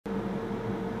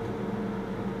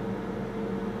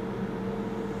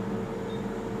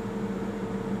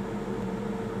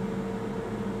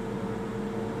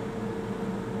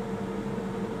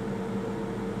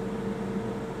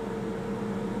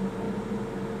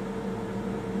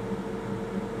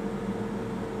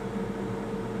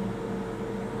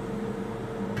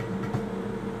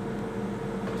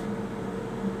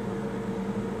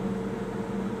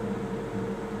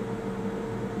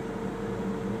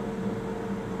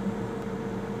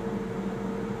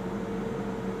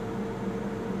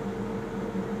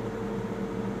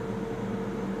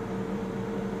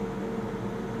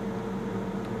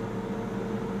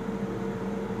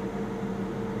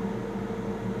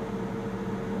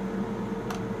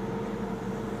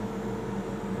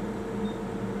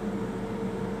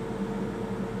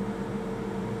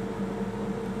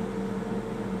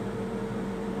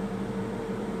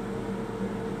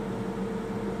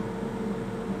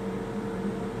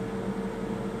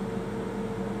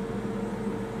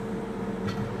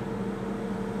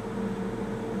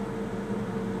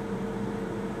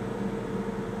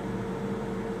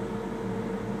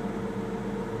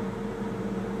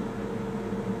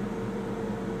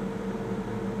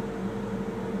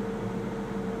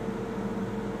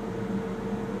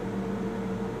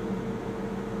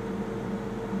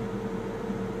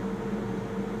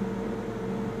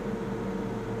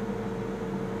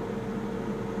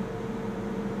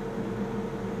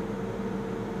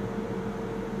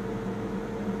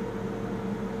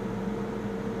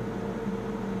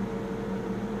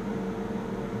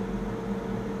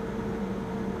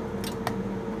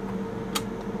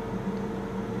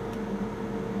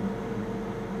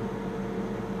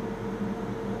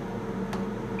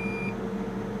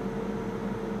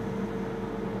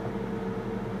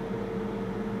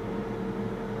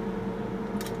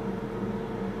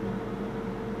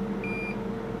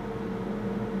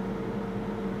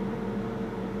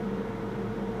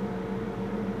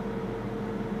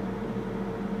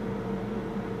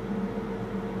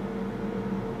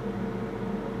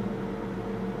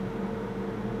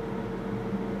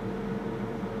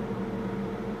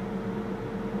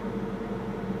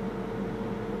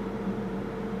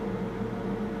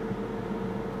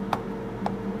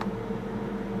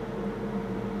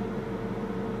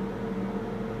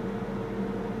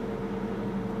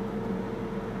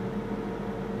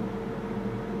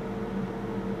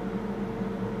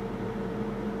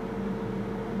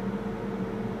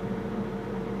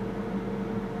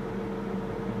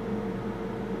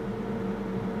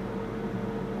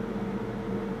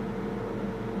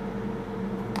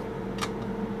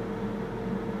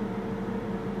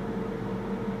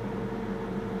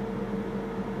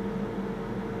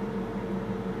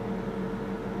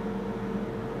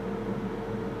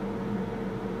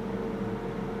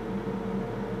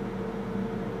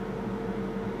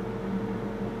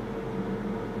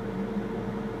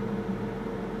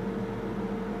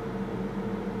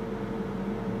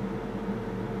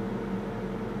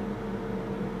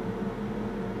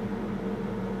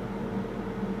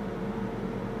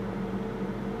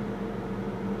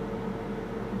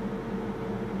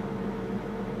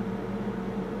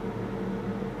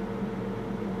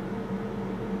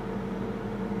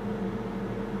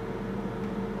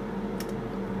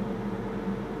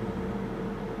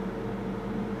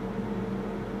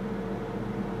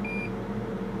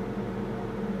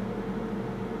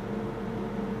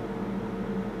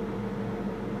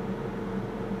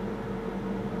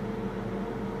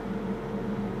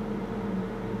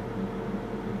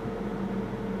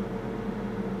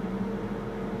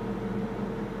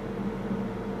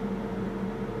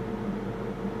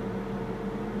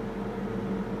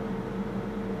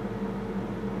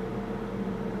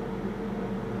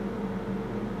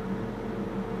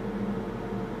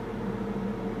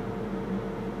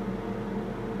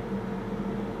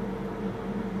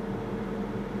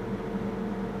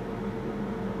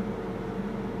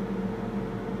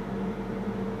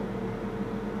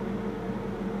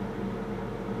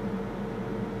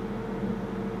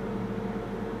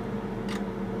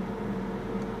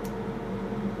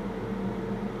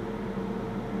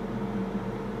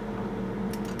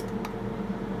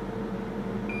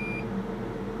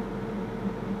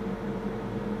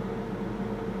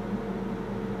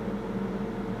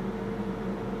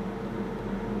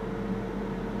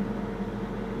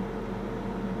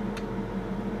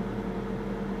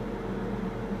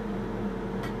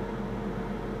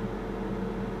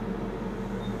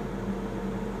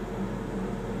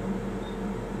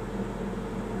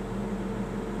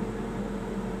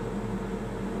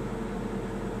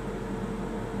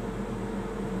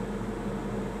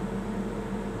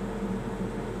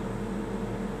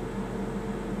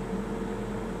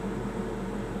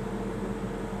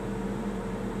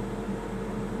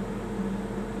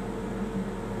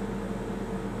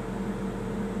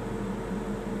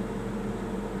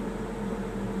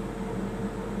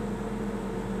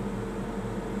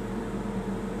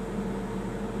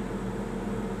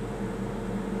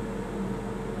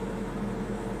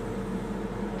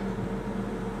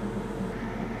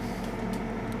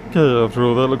Okay, after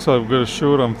all that, looks like we've got a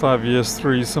short on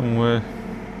 5ES3 somewhere.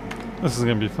 This is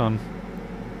going to be fun.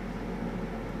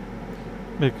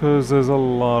 Because there's a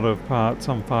lot of parts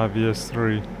on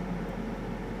 5ES3.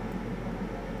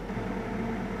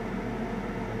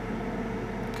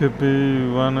 Could be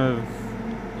one of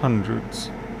hundreds.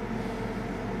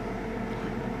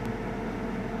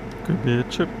 Could be a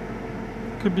chip.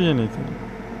 Could be anything.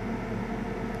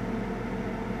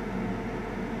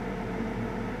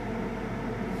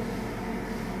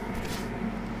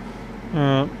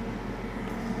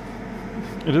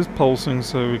 It is pulsing,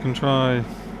 so we can try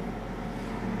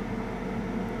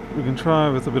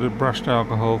with a bit of brushed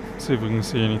alcohol, see if we can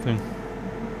see anything.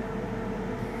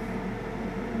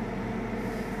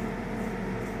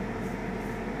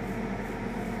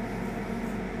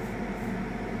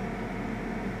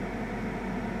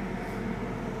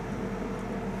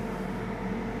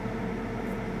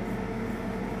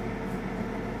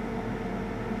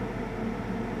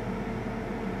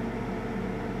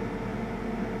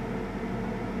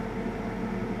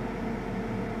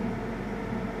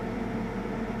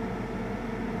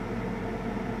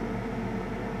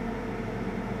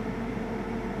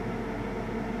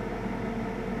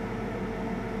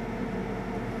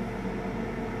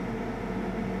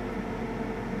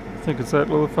 I think it's that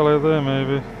little fellow there,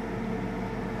 maybe.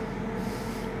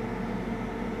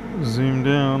 Zoom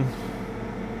down.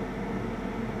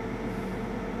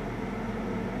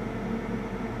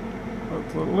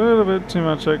 That's a little bit too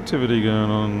much activity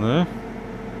going on there.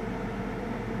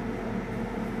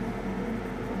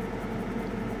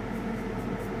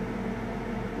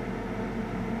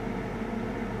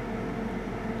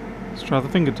 Let's try the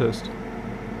finger test.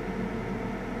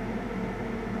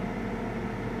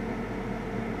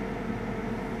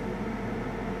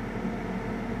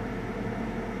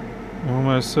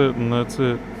 Almost certain that's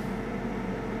it.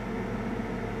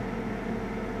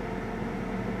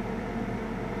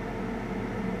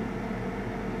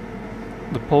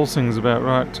 The pulsing's about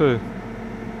right too.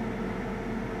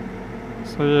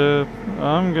 So yeah,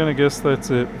 I'm gonna guess that's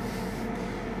it.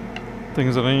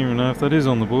 Things I don't even know if that is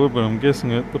on the board, but I'm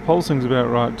guessing it. The pulsing's about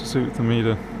right to suit the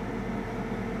meter.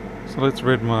 So let's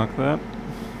red mark that.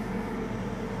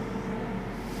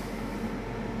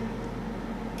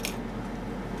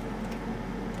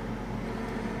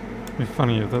 It'd be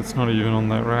funny if that's not even on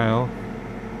that rail.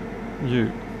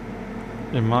 You're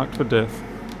marked for death.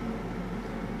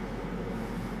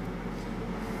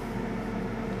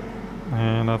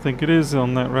 And I think it is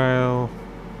on that rail.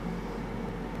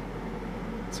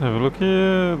 Let's have a look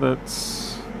here.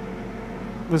 That's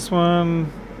this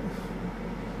one.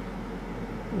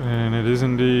 And it is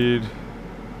indeed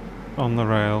on the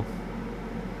rail.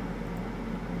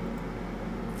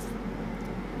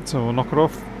 So we'll knock it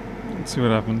off and see what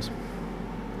happens.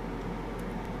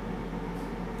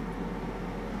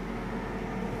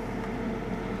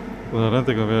 Well, I don't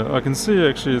think I can see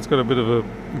actually it's got a bit of a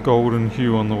golden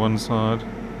hue on the one side.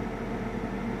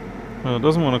 Well, it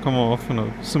doesn't want to come off in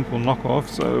a simple knock off,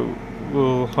 so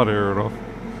we'll hot air it off.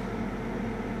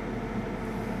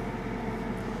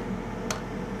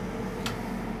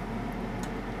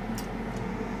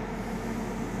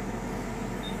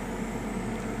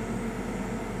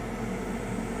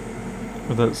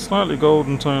 With that slightly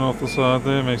golden tone off the side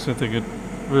there makes me think it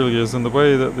really is, and the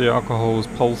way that the alcohol was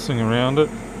pulsing around it,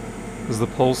 because the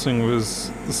pulsing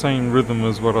was the same rhythm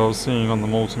as what I was seeing on the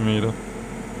multimeter.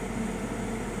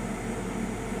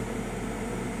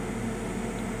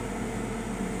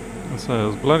 So I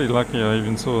was bloody lucky I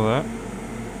even saw that.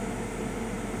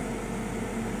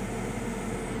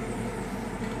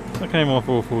 That came off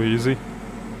awful easy.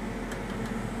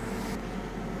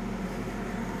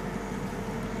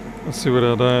 Let's see what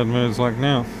our diode mode's like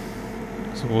now.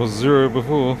 So it was 0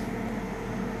 before.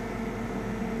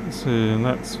 Let's see, and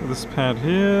that's for this pad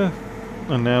here.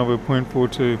 And now we're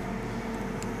 0.42.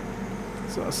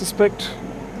 So I suspect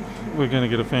we're going to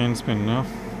get a fan spin now.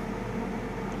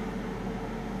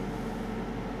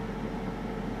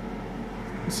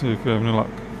 Let's see if we have any luck.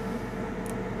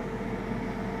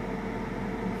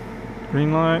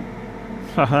 Green light.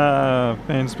 Haha,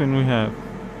 fan spin we have.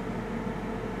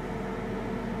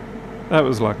 That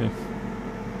was lucky.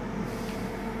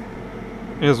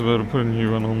 I guess we're able to put a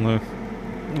new one on there.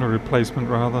 A replacement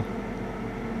rather.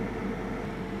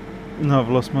 No, I've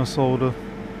lost my solder.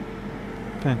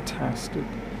 Fantastic.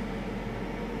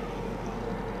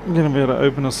 I'm going to be able to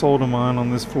open a solder mine on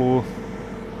this floor.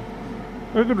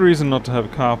 A good reason not to have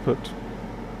carpet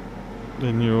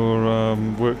in your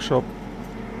workshop.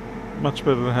 Much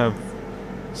better to have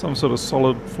some sort of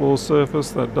solid floor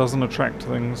surface that doesn't attract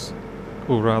things,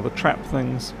 or rather trap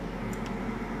things.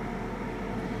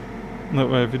 And that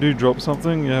way if you do drop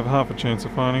something, you have half a chance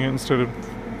of finding it instead of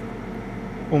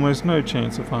almost no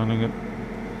chance of finding it.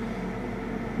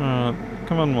 Alright,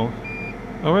 come on,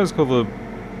 I always call the...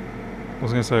 I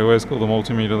was going to say I always call the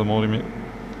multimeter the multimeter.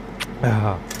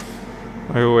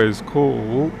 I always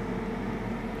call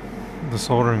the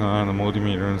soldering iron the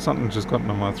multimeter, and something just got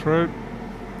into my throat.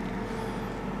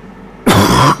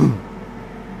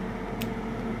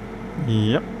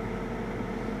 Yep.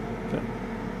 Okay.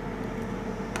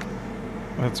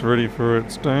 That's ready for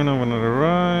its donor when it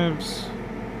arrives.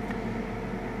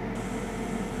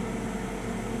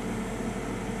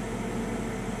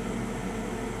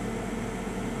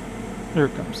 Here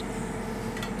it comes.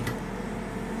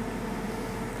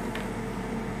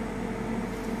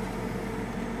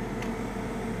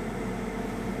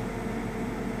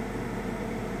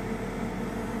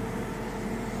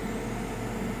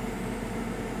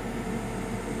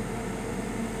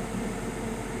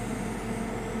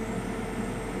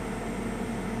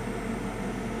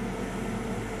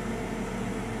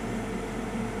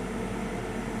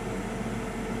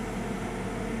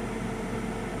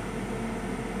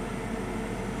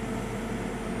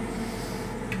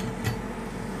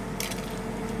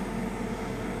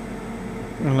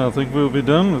 And I think we'll be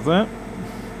done with that,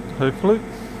 hopefully.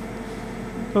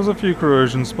 There's a few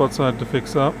corrosion spots I had to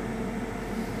fix up.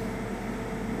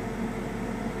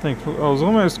 Thankfully, I was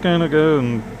almost going to go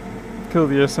and kill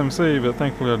the SMC, but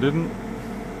thankfully I didn't.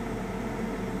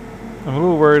 I'm a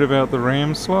little worried about the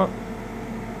RAM slot.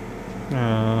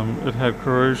 It had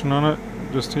corrosion on it,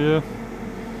 just here.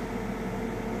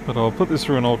 But I'll put this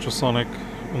through an ultrasonic,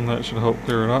 and that should help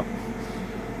clear it up.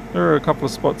 There are a couple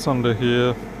of spots under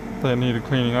here that needed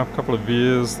cleaning up, a couple of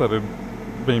veers that had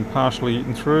been partially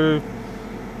eaten through.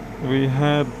 We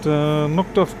had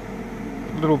knocked off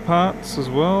little parts as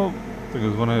well. I think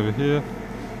there's one over here.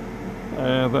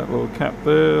 That little cap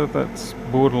there, that's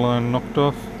borderline knocked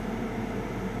off.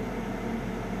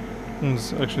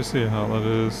 Let's actually see how that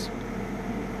is.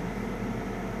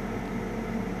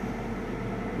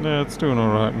 Yeah, it's doing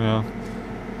alright now.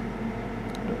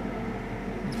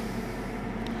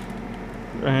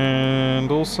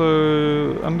 And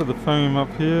also under the foam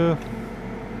up here,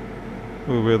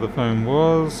 or where the foam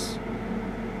was,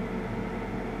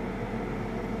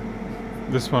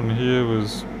 this one here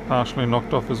was partially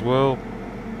knocked off as well.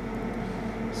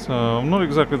 So I'm not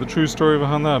exactly the true story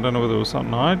behind that. I don't know whether it was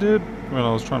something I did when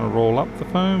I was trying to roll up the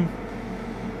foam,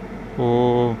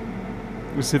 or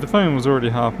you see the foam was already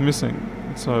half missing,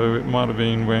 so it might have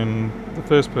been when the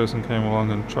first person came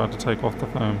along and tried to take off the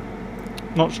foam.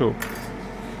 Not sure.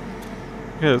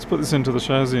 Okay, let's put this into the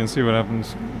chassis and see what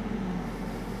happens.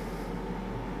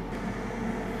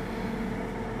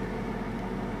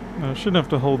 I shouldn't have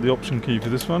to hold the option key for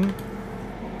this one,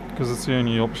 because it's the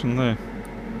only option there.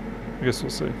 I guess we'll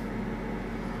see. Okay,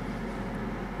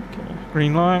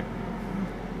 green light,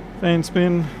 fan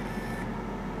spin,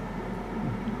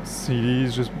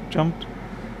 CD's just jumped.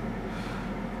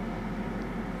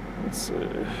 Let's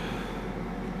see.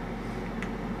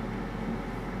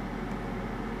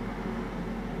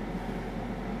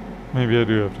 Maybe I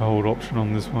do have to hold option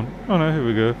on this one. Oh no, here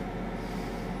we go.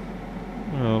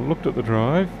 Looked at the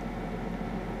drive.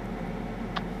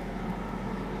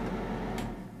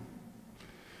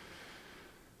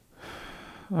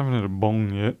 I haven't had a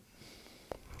bong yet.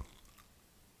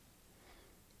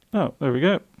 Oh, there we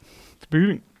go. It's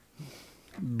booting.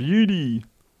 Beauty.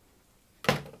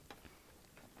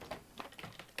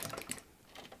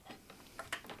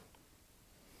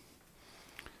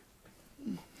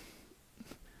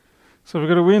 So we've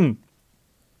got a win.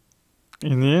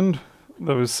 In the end,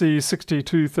 that was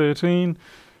C6213,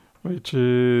 which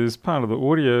is part of the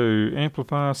audio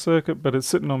amplifier circuit, but it's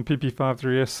sitting on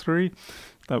PP53S3.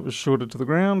 That was shorted to the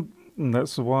ground, and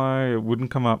that's why it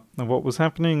wouldn't come up. And what was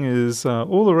happening is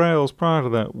all the rails prior to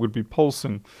that would be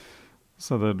pulsing.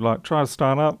 So they'd like try to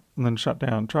start up and then shut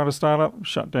down, try to start up,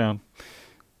 shut down.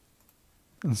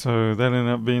 And so that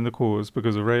ended up being the cause,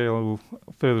 because a rail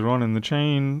further on in the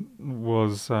chain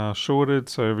was shorted,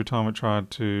 so every time it tried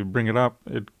to bring it up,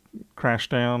 it crashed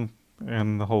down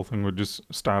and the whole thing would just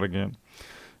start again.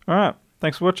 Alright,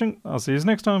 thanks for watching. I'll see you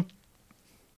next time.